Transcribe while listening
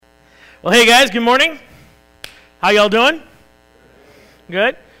Well, hey guys, good morning. How y'all doing?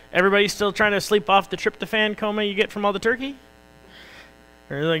 Good? Everybody still trying to sleep off the tryptophan coma you get from all the turkey?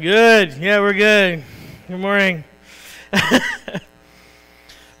 Really good. Yeah, we're good. Good morning.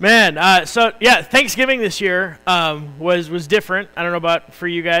 Man, so Thanksgiving this year was different. I don't know about for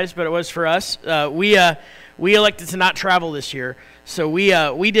you guys, but it was for us. We elected to not travel this year, so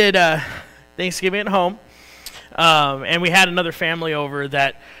we did Thanksgiving at home, and we had another family over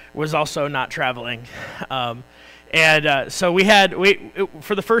that was also not traveling, so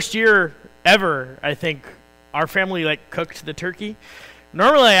for the first year ever, I think our family cooked the turkey.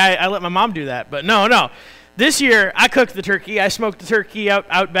 Normally I let my mom do that, but no. This year, I cooked the turkey. I smoked the turkey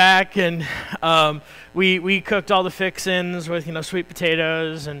out back, and we cooked all the fixins with sweet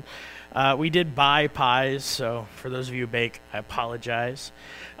potatoes, and we did buy pies. So for those of you who bake, I apologize.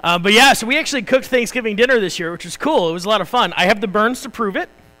 So we actually cooked Thanksgiving dinner this year, which was cool. It was a lot of fun. I have the burns to prove it.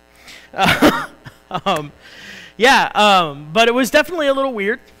 But it was definitely a little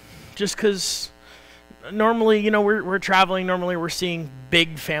weird, just because normally, we're traveling. Normally, we're seeing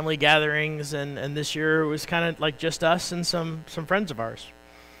big family gatherings, and this year it was kind of like just us and some friends of ours.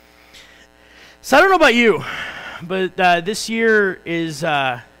 So I don't know about you, but this year is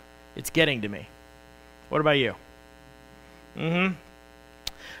it's getting to me. What about you? I'm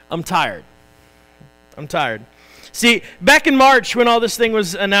tired. See, back in March when all this thing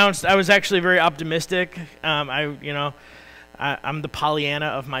was announced, I was actually very optimistic. I'm the Pollyanna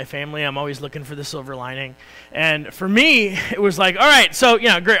of my family. I'm always looking for the silver lining. And for me, it was like, all right, so,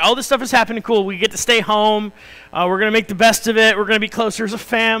 great. All this stuff is happening. Cool. We get to stay home. We're going to make the best of it. We're going to be closer as a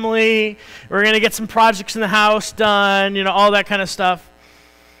family. We're going to get some projects in the house done, all that kind of stuff.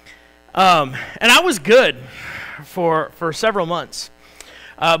 And I was good for several months.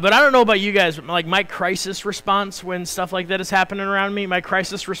 But I don't know about you guys, but my crisis response when stuff like that is happening around me, my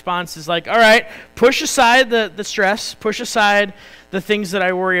crisis response is like, all right, push aside the stress, push aside the things that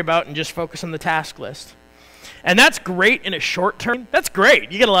I worry about, and just focus on the task list. And that's great in a short term. That's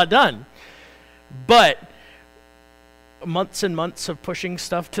great. You get a lot done. But months and months of pushing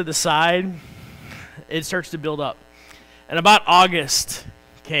stuff to the side, it starts to build up. And about August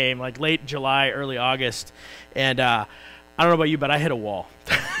came, late July, early August, and I don't know about you, but I hit a wall.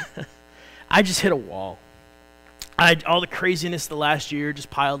 I just hit a wall. All the craziness the last year just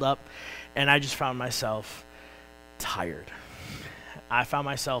piled up, and I just found myself tired. I found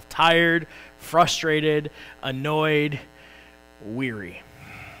myself tired, frustrated, annoyed, weary.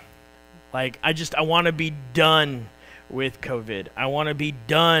 I want to be done with COVID. I want to be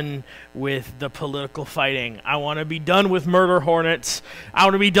done with the political fighting. I want to be done with murder hornets. I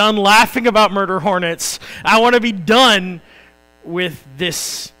want to be done laughing about murder hornets. I want to be done with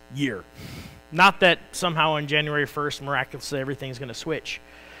this year. Not that somehow on January 1st, miraculously, everything's going to switch.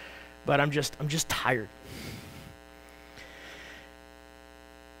 But I'm just tired.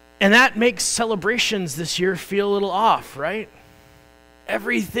 And that makes celebrations this year feel a little off, right?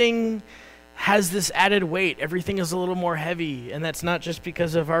 Everything has this added weight. Everything is a little more heavy, and that's not just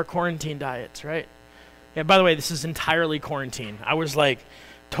because of our quarantine diets, right? Yeah, by the way, this is entirely quarantine. I was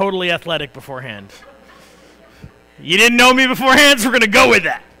totally athletic beforehand. You didn't know me beforehand, so we're going to go with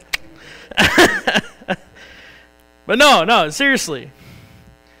that. But no, seriously.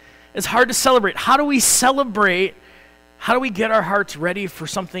 It's hard to celebrate. How do we celebrate? How do we get our hearts ready for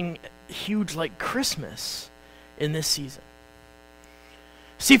something huge like Christmas in this season?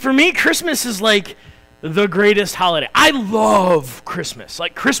 See, for me, Christmas is the greatest holiday. I love Christmas.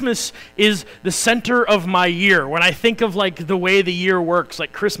 Christmas is the center of my year. When I think of the way the year works,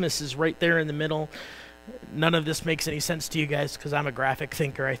 Christmas is right there in the middle. None of this makes any sense to you guys because I'm a graphic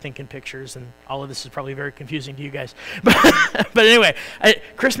thinker. I think in pictures, and all of this is probably very confusing to you guys. But anyway,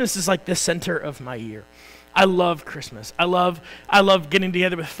 Christmas is the center of my year. I love Christmas. I love getting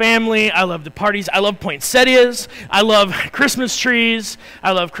together with family. I love the parties. I love poinsettias. I love Christmas trees.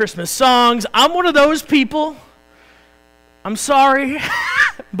 I love Christmas songs. I'm one of those people. I'm sorry,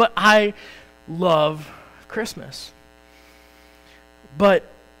 but I love Christmas. But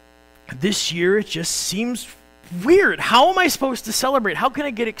this year, it just seems weird. How am I supposed to celebrate? How can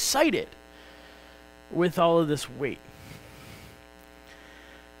I get excited with all of this weight?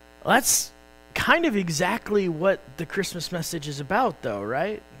 Well, that's kind of exactly what the Christmas message is about, though,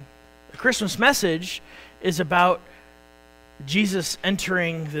 right? The Christmas message is about Jesus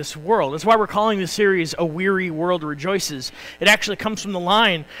entering this world. That's why we're calling this series A Weary World Rejoices. It actually comes from the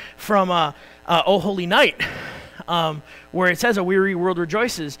line from O Holy Night. where it says a weary world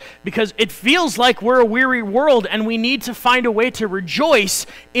rejoices, because it feels like we're a weary world and we need to find a way to rejoice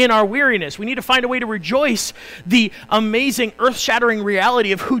in our weariness. We need to find a way to rejoice the amazing, earth-shattering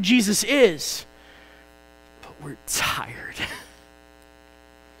reality of who Jesus is. But we're tired.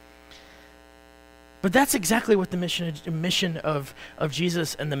 But that's exactly what the mission of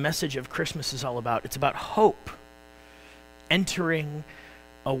Jesus and the message of Christmas is all about. It's about hope entering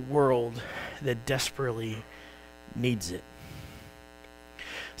a world that desperately needs it.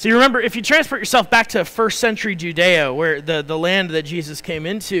 So you remember, if you transport yourself back to first century Judea, where the land that Jesus came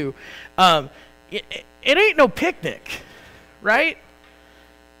into, it ain't no picnic, right?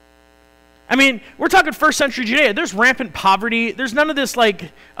 I mean, we're talking first century Judea. There's rampant poverty. There's none of this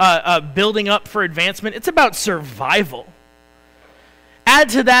building up for advancement. It's about survival. Add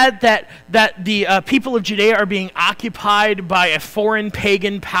to that the people of Judea are being occupied by a foreign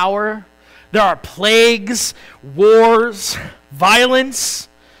pagan power. There are plagues, wars, violence.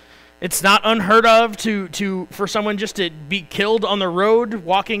 It's not unheard of for someone just to be killed on the road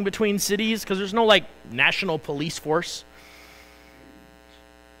walking between cities, because there's no national police force.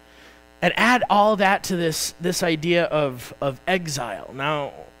 And add all that to this idea of exile.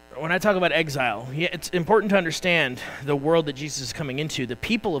 Now, when I talk about exile, it's important to understand the world that Jesus is coming into. The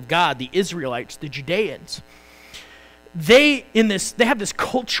people of God, the Israelites, the Judeans, they have this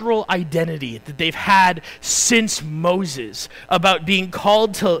cultural identity that they've had since Moses about being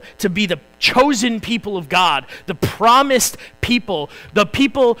called to be the chosen people of God, the promised people, the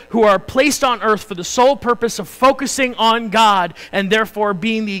people who are placed on earth for the sole purpose of focusing on God and therefore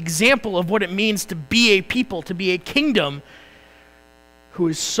being the example of what it means to be a people, to be a kingdom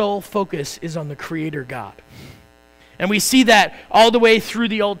whose sole focus is on the Creator God. And we see that all the way through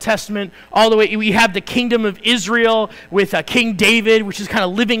the Old Testament, all the way, we have the kingdom of Israel with King David, which is kind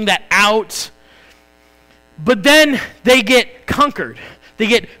of living that out. But then they get conquered. They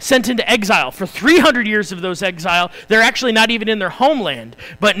get sent into exile. For 300 years of those exile, they're actually not even in their homeland.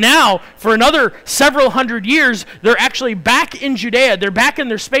 But now, for another several hundred years, they're actually back in Judea. They're back in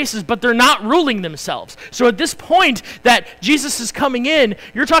their spaces, but they're not ruling themselves. So at this point that Jesus is coming in,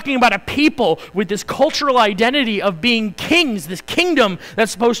 you're talking about a people with this cultural identity of being kings, this kingdom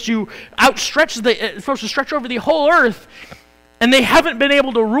that's supposed to stretch over the whole earth, and they haven't been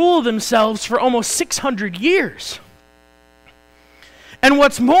able to rule themselves for almost 600 years. And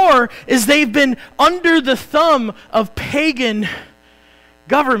what's more is they've been under the thumb of pagan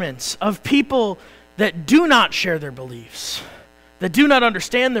governments, of people that do not share their beliefs, that do not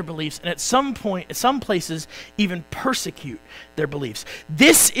understand their beliefs, and at some places, even persecute their beliefs.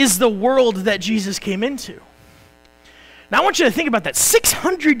 This is the world that Jesus came into. Now I want you to think about that.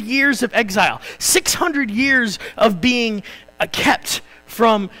 600 years of exile, 600 years of being kept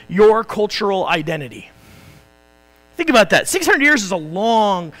from your cultural identity. Think about that. 600 years is a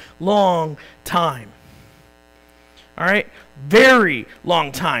long, long time. All right? Very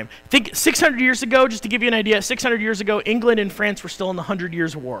long time. Think 600 years ago, just to give you an idea, 600 years ago, England and France were still in the 100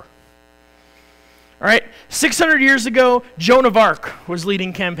 Years' War. All right? 600 years ago, Joan of Arc was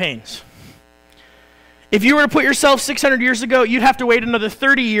leading campaigns. If you were to put yourself 600 years ago, you'd have to wait another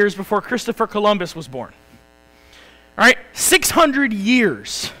 30 years before Christopher Columbus was born. All right? 600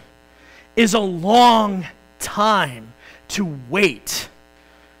 years is a long time to wait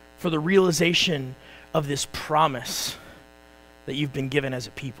for the realization of this promise that you've been given as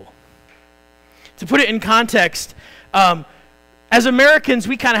a people. To put it in context, as Americans,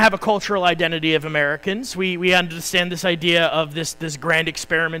 we kind of have a cultural identity of Americans. We understand this idea of this grand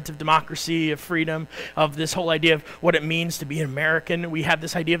experiment of democracy, of freedom, of this whole idea of what it means to be an American. We have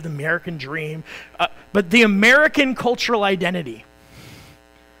this idea of the American dream. But the American cultural identity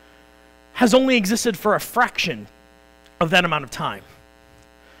has only existed for a fraction of that amount of time.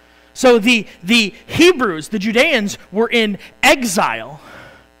 So the Hebrews, the Judeans, were in exile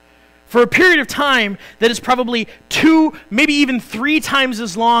for a period of time that is probably 2, maybe even 3 times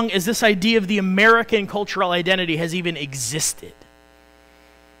as long as this idea of the American cultural identity has even existed.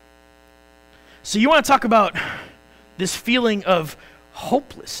 So you want to talk about this feeling of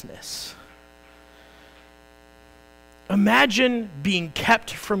hopelessness. Imagine being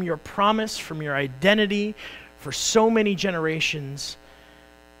kept from your promise, from your identity for so many generations.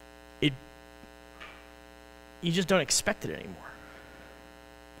 You just don't expect it anymore.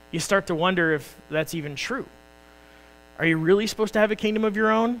 You start to wonder if that's even true. Are you really supposed to have a kingdom of your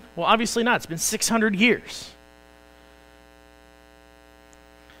own? Well, obviously not. It's been 600 years.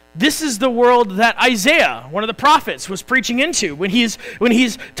 This is the world that Isaiah, one of the prophets, was preaching into. When he's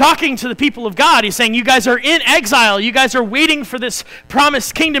talking to the people of God, he's saying, you guys are in exile. You guys are waiting for this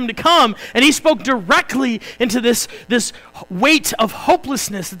promised kingdom to come. And he spoke directly into this weight of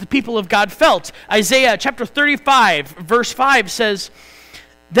hopelessness that the people of God felt. Isaiah chapter 35, verse 5 says,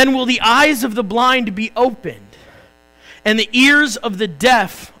 "Then will the eyes of the blind be opened, and the ears of the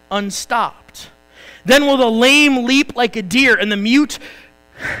deaf unstopped. Then will the lame leap like a deer, and the mute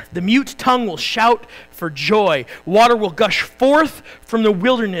tongue will shout for joy. Water will gush forth from the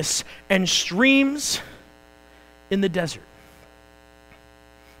wilderness and streams in the desert."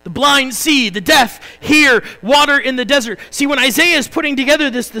 The blind see, the deaf hear, water in the desert. See, when Isaiah is putting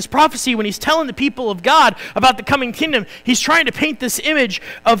together this prophecy, when he's telling the people of God about the coming kingdom, he's trying to paint this image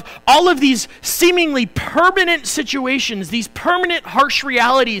of all of these seemingly permanent situations, these permanent harsh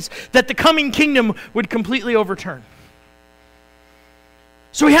realities that the coming kingdom would completely overturn.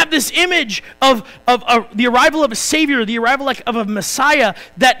 So we have this image of the arrival of a Savior, the arrival of a Messiah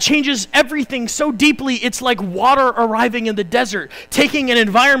that changes everything so deeply. It's like water arriving in the desert, taking an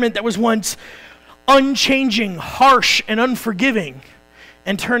environment that was once unchanging, harsh, and unforgiving,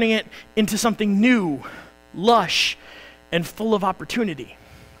 and turning it into something new, lush, and full of opportunity.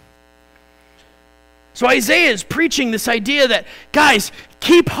 So Isaiah is preaching this idea that, guys,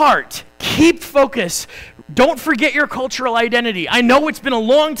 keep heart, keep focus. Don't forget your cultural identity. I know it's been a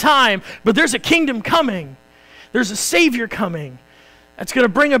long time, but there's a kingdom coming. There's a Savior coming that's going to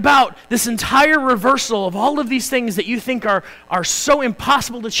bring about this entire reversal of all of these things that you think are so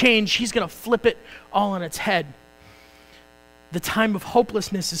impossible to change. He's going to flip it all on its head. The time of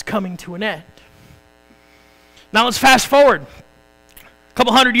hopelessness is coming to an end. Now let's fast forward. A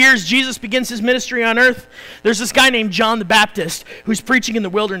couple hundred years, Jesus begins his ministry on earth. There's this guy named John the Baptist who's preaching in the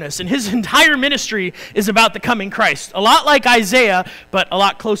wilderness, and his entire ministry is about the coming Christ. A lot like Isaiah, but a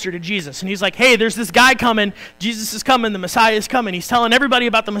lot closer to Jesus. And he's like, hey, there's this guy coming. Jesus is coming. The Messiah is coming. He's telling everybody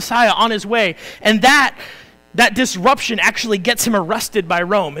about the Messiah on his way. And that disruption actually gets him arrested by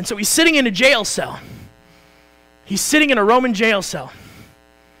Rome. And so he's sitting in a jail cell. He's sitting in a Roman jail cell.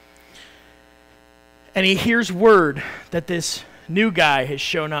 And he hears word that this new guy has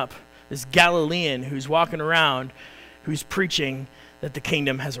shown up, this Galilean who's walking around, who's preaching that the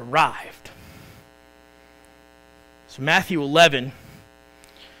kingdom has arrived. So Matthew 11,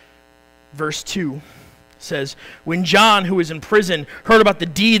 verse 2 says, "When John, who was in prison, heard about the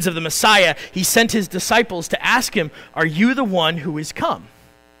deeds of the Messiah, he sent his disciples to ask him, 'Are you the one who is come?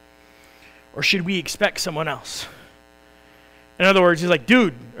 Or should we expect someone else?'" In other words, he's like,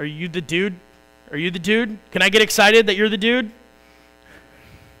 dude, are you the dude? Are you the dude? Can I get excited that you're the dude?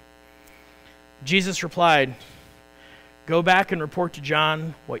 Jesus replied, "Go back and report to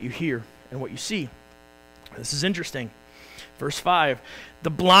John what you hear and what you see." This is interesting. Verse 5, "The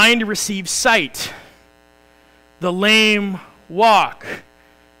blind receive sight, the lame walk."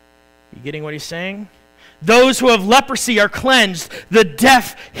 You getting what he's saying? "Those who have leprosy are cleansed, the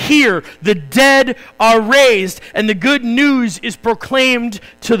deaf hear, the dead are raised, and the good news is proclaimed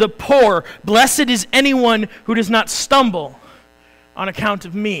to the poor. Blessed is anyone who does not stumble on account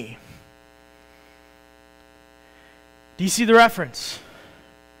of me." Do you see the reference?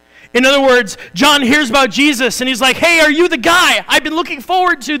 In other words, John hears about Jesus and he's like, hey, are you the guy? I've been looking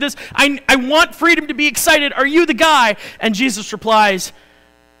forward to this. I want freedom to be excited. Are you the guy? And Jesus replies,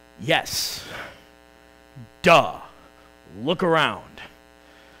 yes. Duh. Look around.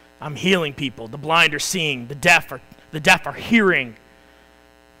 I'm healing people. The blind are seeing. The deaf are hearing.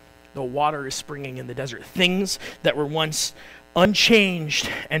 The water is springing in the desert. Things that were once unchanged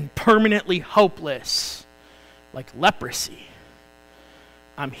and permanently hopeless, like leprosy,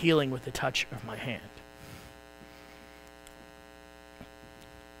 I'm healing with the touch of my hand.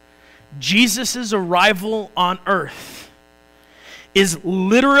 Jesus' arrival on earth is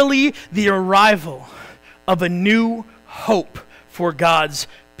literally the arrival of a new hope for God's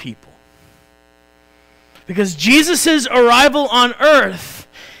people. Because Jesus' arrival on earth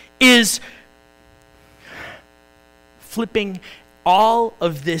is flipping all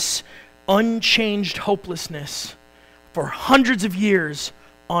of this unchanged hopelessness for hundreds of years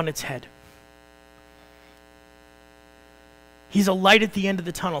on its head. He's a light at the end of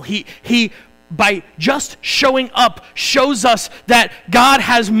the tunnel. He by just showing up, shows us that God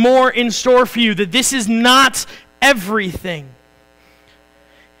has more in store for you, that this is not everything.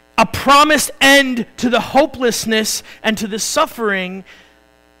 A promised end to the hopelessness and to the suffering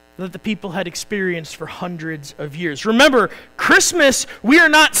that the people had experienced for hundreds of years. Remember, Christmas, we are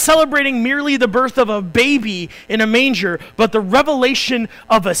not celebrating merely the birth of a baby in a manger, but the revelation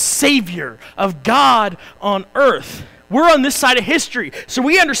of a Savior, of God on earth. we're on this side of history. So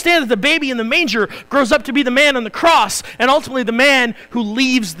we understand that the baby in the manger grows up to be the man on the cross and ultimately the man who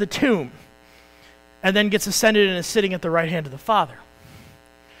leaves the tomb and then gets ascended and is sitting at the right hand of the Father.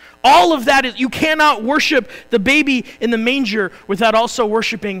 All of that is, you cannot worship the baby in the manger without also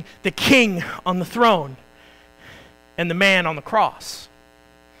worshiping the king on the throne and the man on the cross.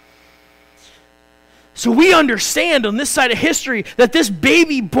 So we understand on this side of history that this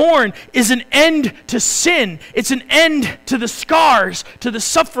baby born is an end to sin. It's an end to the scars, to the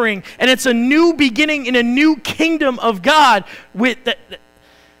suffering, and it's a new beginning in a new kingdom of God that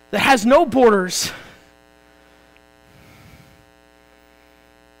has no borders,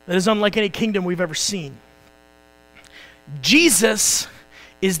 that is unlike any kingdom we've ever seen. Jesus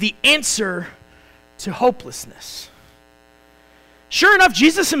is the answer to hopelessness. Sure enough,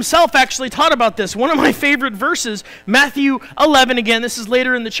 Jesus himself actually taught about this. One of my favorite verses, Matthew 11, again, this is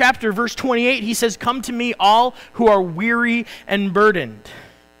later in the chapter, verse 28, he says, "Come to me all who are weary and burdened,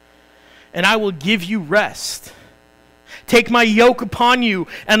 and I will give you rest. Take my yoke upon you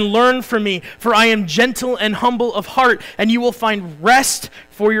and learn from me, for I am gentle and humble of heart, and you will find rest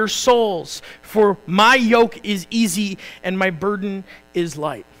for your souls. For my yoke is easy and my burden is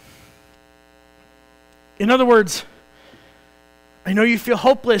light." In other words, I know you feel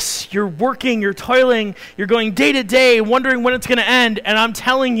hopeless, you're working, you're toiling, you're going day to day, wondering when it's going to end, and I'm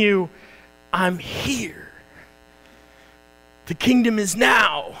telling you, I'm here. The kingdom is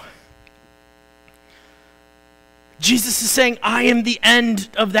now. Jesus is saying, I am the end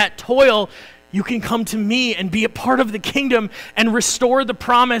of that toil. You can come to me and be a part of the kingdom and restore the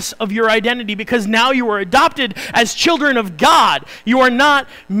promise of your identity, because now you are adopted as children of God. You are not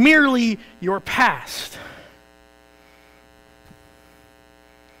merely your past.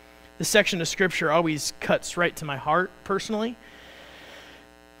 This section of scripture always cuts right to my heart personally.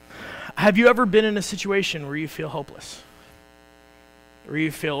 Have you ever been in a situation where you feel hopeless? Where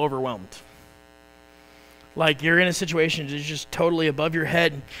you feel overwhelmed? Like you're in a situation that's just totally above your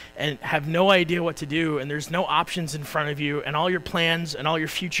head and have no idea what to do, and there's no options in front of you, and all your plans and all your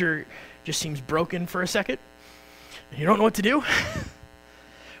future just seems broken for a second. And you don't know what to do?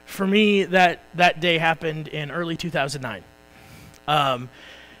 For me, that day happened in early 2009.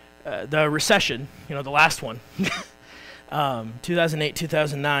 The recession, the last one, 2008,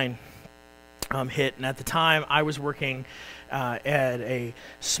 2009 hit, and at the time I was working at a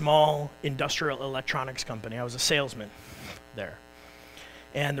small industrial electronics company. I was a salesman there.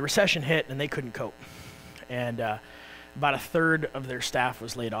 And the recession hit and they couldn't cope. And about a third of their staff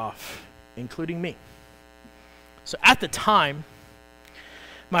was laid off, including me. So at the time,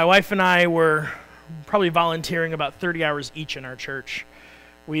 my wife and I were probably volunteering about 30 hours each in our church.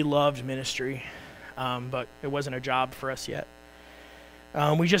 We loved ministry, but it wasn't a job for us yet.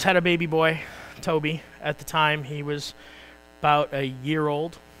 We just had a baby boy, Toby. At the time, he was about a year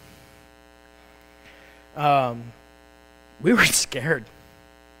old. We were scared.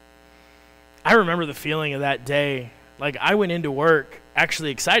 I remember the feeling of that day. Like, I went into work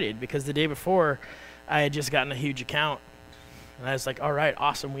actually excited because the day before I had just gotten a huge account. And I was like, all right,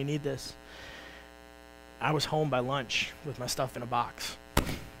 awesome, we need this. I was home by lunch with my stuff in a box.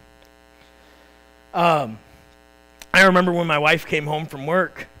 I remember when my wife came home from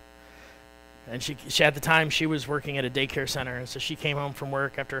work, and she at the time she was working at a daycare center, and so she came home from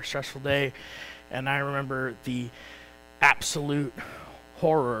work after a stressful day, and I remember the absolute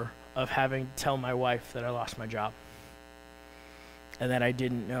horror of having to tell my wife that I lost my job and that I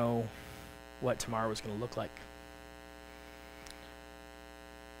didn't know what tomorrow was going to look like.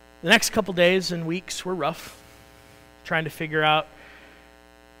 The next couple days and weeks were rough, trying to figure out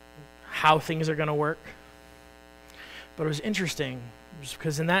how things are going to work. But it was interesting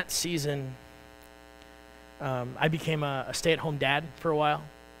because in that season, I became a stay-at-home dad for a while.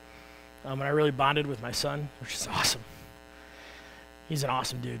 And I really bonded with my son, which is awesome. He's an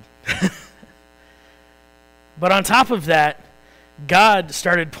awesome dude. But on top of that, God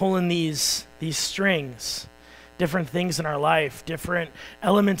started pulling these strings, different things in our life, different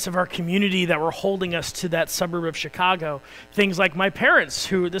elements of our community that were holding us to that suburb of Chicago. Things like my parents,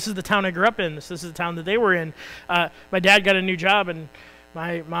 who, this is the town I grew up in, this is the town that they were in. My dad got a new job, and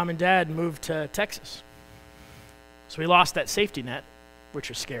my mom and dad moved to Texas. So we lost that safety net, which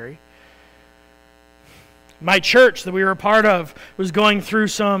was scary. My church that we were a part of was going through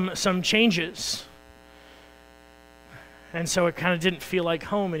some changes. And so it kind of didn't feel like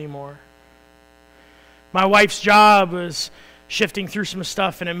home anymore. My wife's job was shifting through some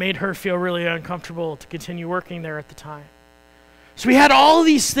stuff, and it made her feel really uncomfortable to continue working there at the time. So we had all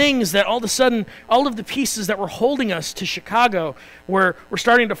these things that all of a sudden, all of the pieces that were holding us to Chicago were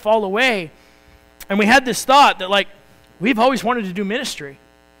starting to fall away. And we had this thought that, like, we've always wanted to do ministry.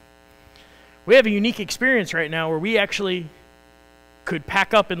 We have a unique experience right now where we actually could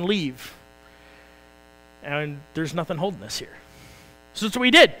pack up and leave, and there's nothing holding us here. So that's what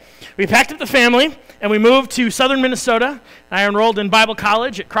we did. We packed up the family, and we moved to southern Minnesota. I enrolled in Bible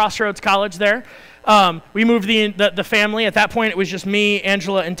college at Crossroads College there. We moved the family. At that point, it was just me,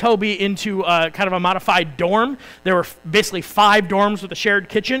 Angela, and Toby into kind of a modified dorm. There were basically 5 dorms with a shared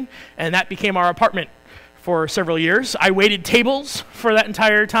kitchen, and that became our apartment for several years. I waited tables for that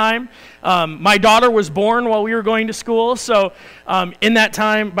entire time. My daughter was born while we were going to school, so in that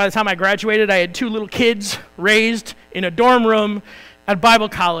time, by the time I graduated, I had 2 little kids raised in a dorm room at Bible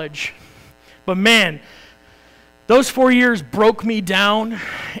college. But man, those 4 years broke me down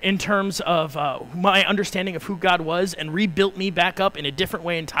in terms of my understanding of who God was and rebuilt me back up in a different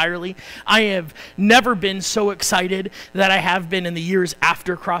way entirely. I have never been so excited that I have been in the years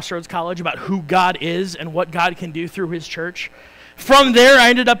after Crossroads College about who God is and what God can do through his church. From there, I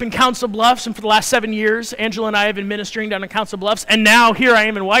ended up in Council Bluffs, and for the last 7 years, Angela and I have been ministering down in Council Bluffs, and now here I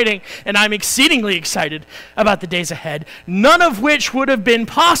am in Whiting, and I'm exceedingly excited about the days ahead, none of which would have been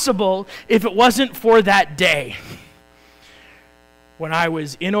possible if it wasn't for that day when I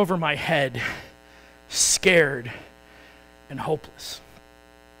was in over my head, scared, and hopeless.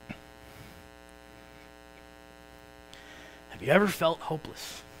 Have you ever felt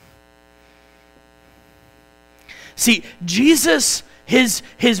hopeless? See, Jesus, his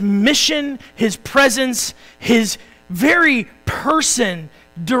mission, his presence, his very person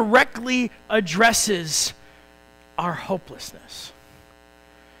directly addresses our hopelessness.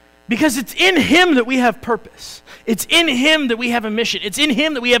 Because it's in him that we have purpose. It's in him that we have a mission. It's in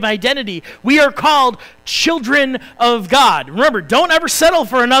him that we have identity. We are called children of God. Remember, don't ever settle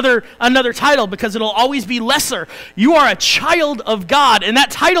for another title because it'll always be lesser. You are a child of God, and that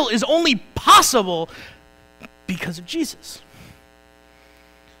title is only possible because of Jesus.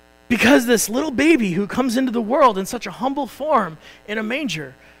 Because this little baby who comes into the world in such a humble form in a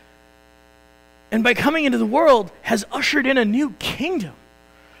manger, and by coming into the world has ushered in a new kingdom,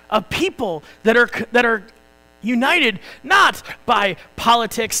 a people that are united not by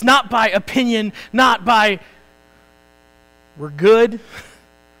politics, not by opinion, not by we're good,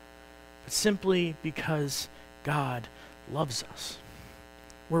 but simply because God loves us.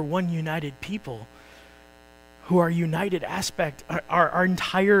 We're one united people who are united aspect. Our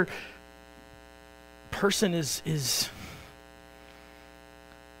entire person is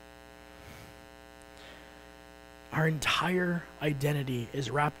our entire identity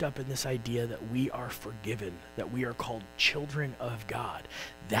is wrapped up in this idea that we are forgiven, that we are called children of God.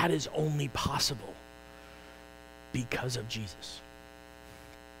 That is only possible because of Jesus.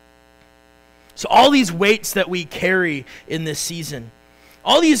 So all these weights that we carry in this season,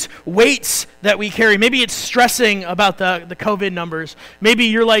 all these weights that we carry, maybe it's stressing about the COVID numbers. Maybe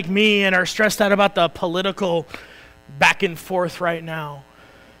you're like me and are stressed out about the political back and forth right now.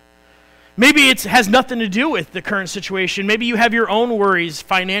 Maybe it has nothing to do with the current situation. Maybe you have your own worries,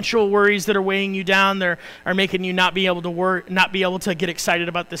 financial worries that are weighing you down, that are making you not be able to get excited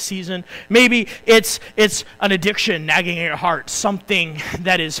about this season. Maybe it's an addiction nagging at your heart, something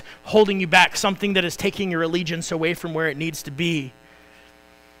that is holding you back, something that is taking your allegiance away from where it needs to be.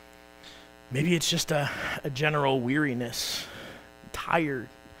 Maybe it's just a general weariness, tired,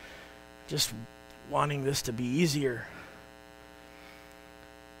 just wanting this to be easier.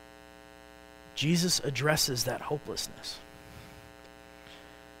 Jesus addresses that hopelessness.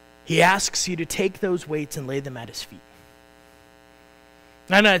 He asks you to take those weights and lay them at his feet.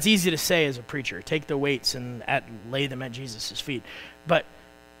 I know it's easy to say as a preacher, take the weights and lay them at Jesus' feet. But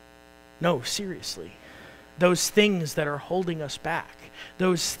no, seriously, those things that are holding us back,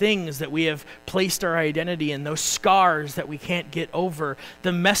 those things that we have placed our identity in, those scars that we can't get over,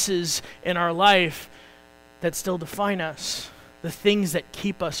 the messes in our life that still define us, the things that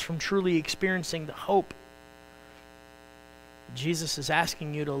keep us from truly experiencing the hope. Jesus is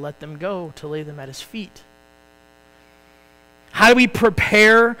asking you to let them go, to lay them at his feet. How do we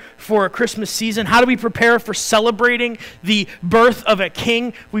prepare for a Christmas season? How do we prepare for celebrating the birth of a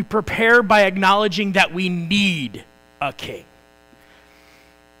king? We prepare by acknowledging that we need a king.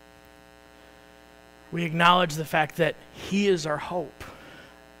 We acknowledge the fact that he is our hope.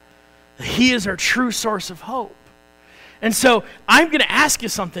 He is our true source of hope. And so I'm going to ask you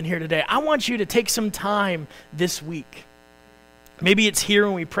something here today. I want you to take some time this week. Maybe it's here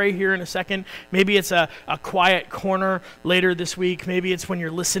when we pray here in a second. Maybe it's a quiet corner later this week. Maybe it's when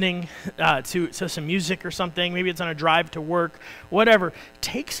you're listening to some music or something. Maybe it's on a drive to work, whatever.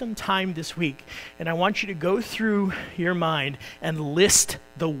 Take some time this week, and I want you to go through your mind and list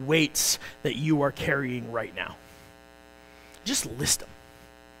the weights that you are carrying right now. just list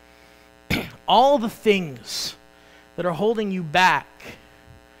them. All the things that are holding you back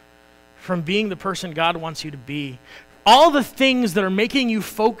from being the person God wants you to be. All the things that are making you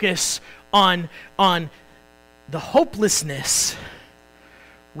focus on the hopelessness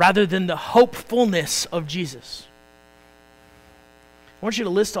rather than the hopefulness of Jesus. I want you to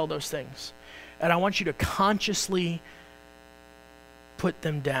list all those things, and I want you to consciously put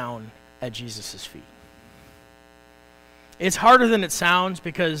them down at Jesus' feet. It's harder than it sounds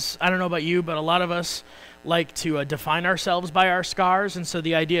because, I don't know about you, but a lot of us like to define ourselves by our scars, and so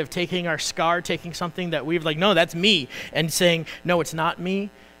the idea of taking our scar, taking something that we've like, no, that's me, and saying, no, it's not me,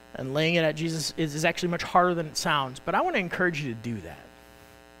 and laying it at Jesus is actually much harder than it sounds. But I want to encourage you to do that.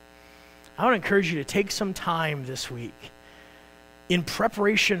 I want to encourage you to take some time this week in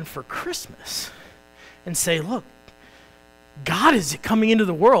preparation for Christmas and say, look, God is coming into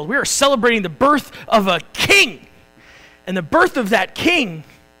the world. We are celebrating the birth of a king, and the birth of that king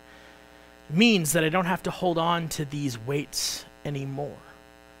means that I don't have to hold on to these weights anymore.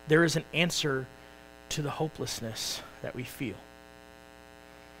 There is an answer to the hopelessness that we feel.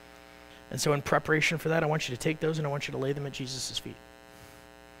 And so in preparation for that, I want you to take those and I want you to lay them at Jesus' feet.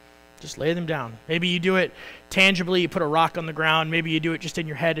 Just lay them down. Maybe you do it tangibly, you put a rock on the ground. Maybe you do it just in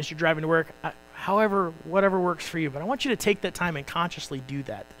your head as you're driving to work. However, whatever works for you. But I want you to take that time and consciously do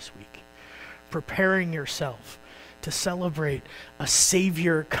that this week. Preparing yourself to celebrate a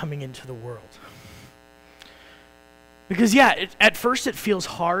Savior coming into the world. Because at first it feels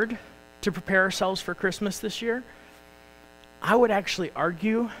hard to prepare ourselves for Christmas this year. I would actually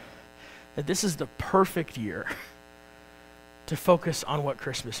argue that this is the perfect year to focus on what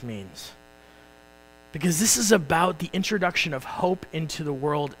Christmas means. Because this is about the introduction of hope into the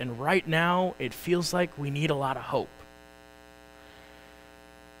world, and right now it feels like we need a lot of hope.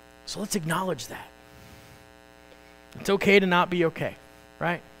 So let's acknowledge that. It's okay to not be okay,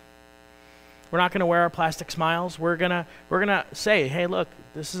 right? We're not going to wear our plastic smiles. We're gonna say, hey, look,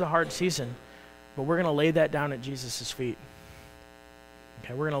 this is a hard season, but we're going to lay that down at Jesus' feet.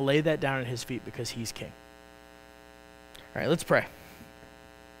 Okay, we're going to lay that down at his feet because he's king. All right, let's pray.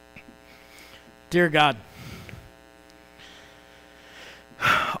 Dear God,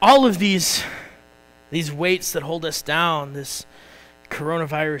 all of these weights that hold us down, this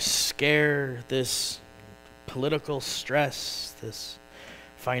coronavirus scare, this political stress, this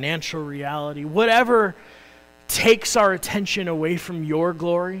financial reality, whatever takes our attention away from your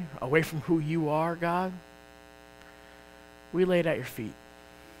glory, away from who you are, God, we lay it at your feet.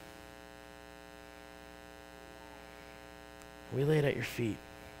 We lay it at your feet.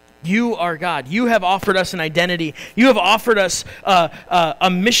 You are God. You have offered us an identity. You have offered us a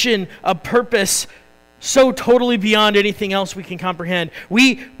mission, a purpose so totally beyond anything else we can comprehend.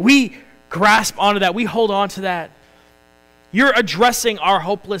 We grasp onto that. We hold on to that. You're addressing our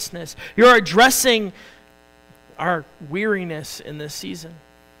hopelessness. You're addressing our weariness in this season.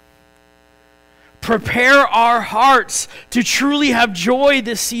 Prepare our hearts to truly have joy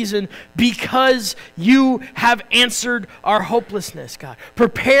this season because you have answered our hopelessness, God.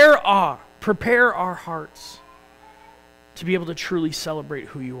 Prepare our hearts to be able to truly celebrate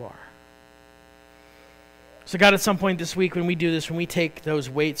who you are. So God, at some point this week when we do this, when we take those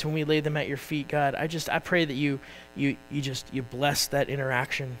weights, when we lay them at your feet, God, I pray that you bless that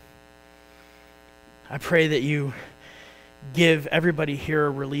interaction. I pray that you give everybody here a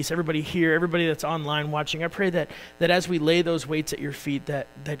release, everybody here, everybody that's online watching. I pray that as we lay those weights at your feet, that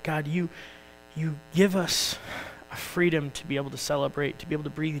God, you give us a freedom to be able to celebrate, to be able to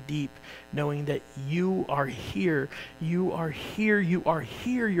breathe deep, knowing that you are here. You are here. You are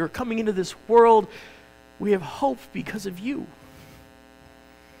here. You're coming into this world. We have hope because of you.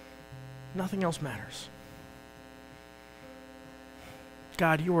 Nothing else matters.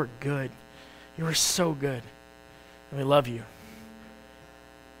 God, you are good. You are so good. And we love you.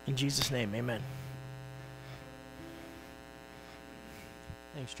 In Jesus' name, amen.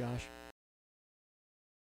 Thanks, Josh.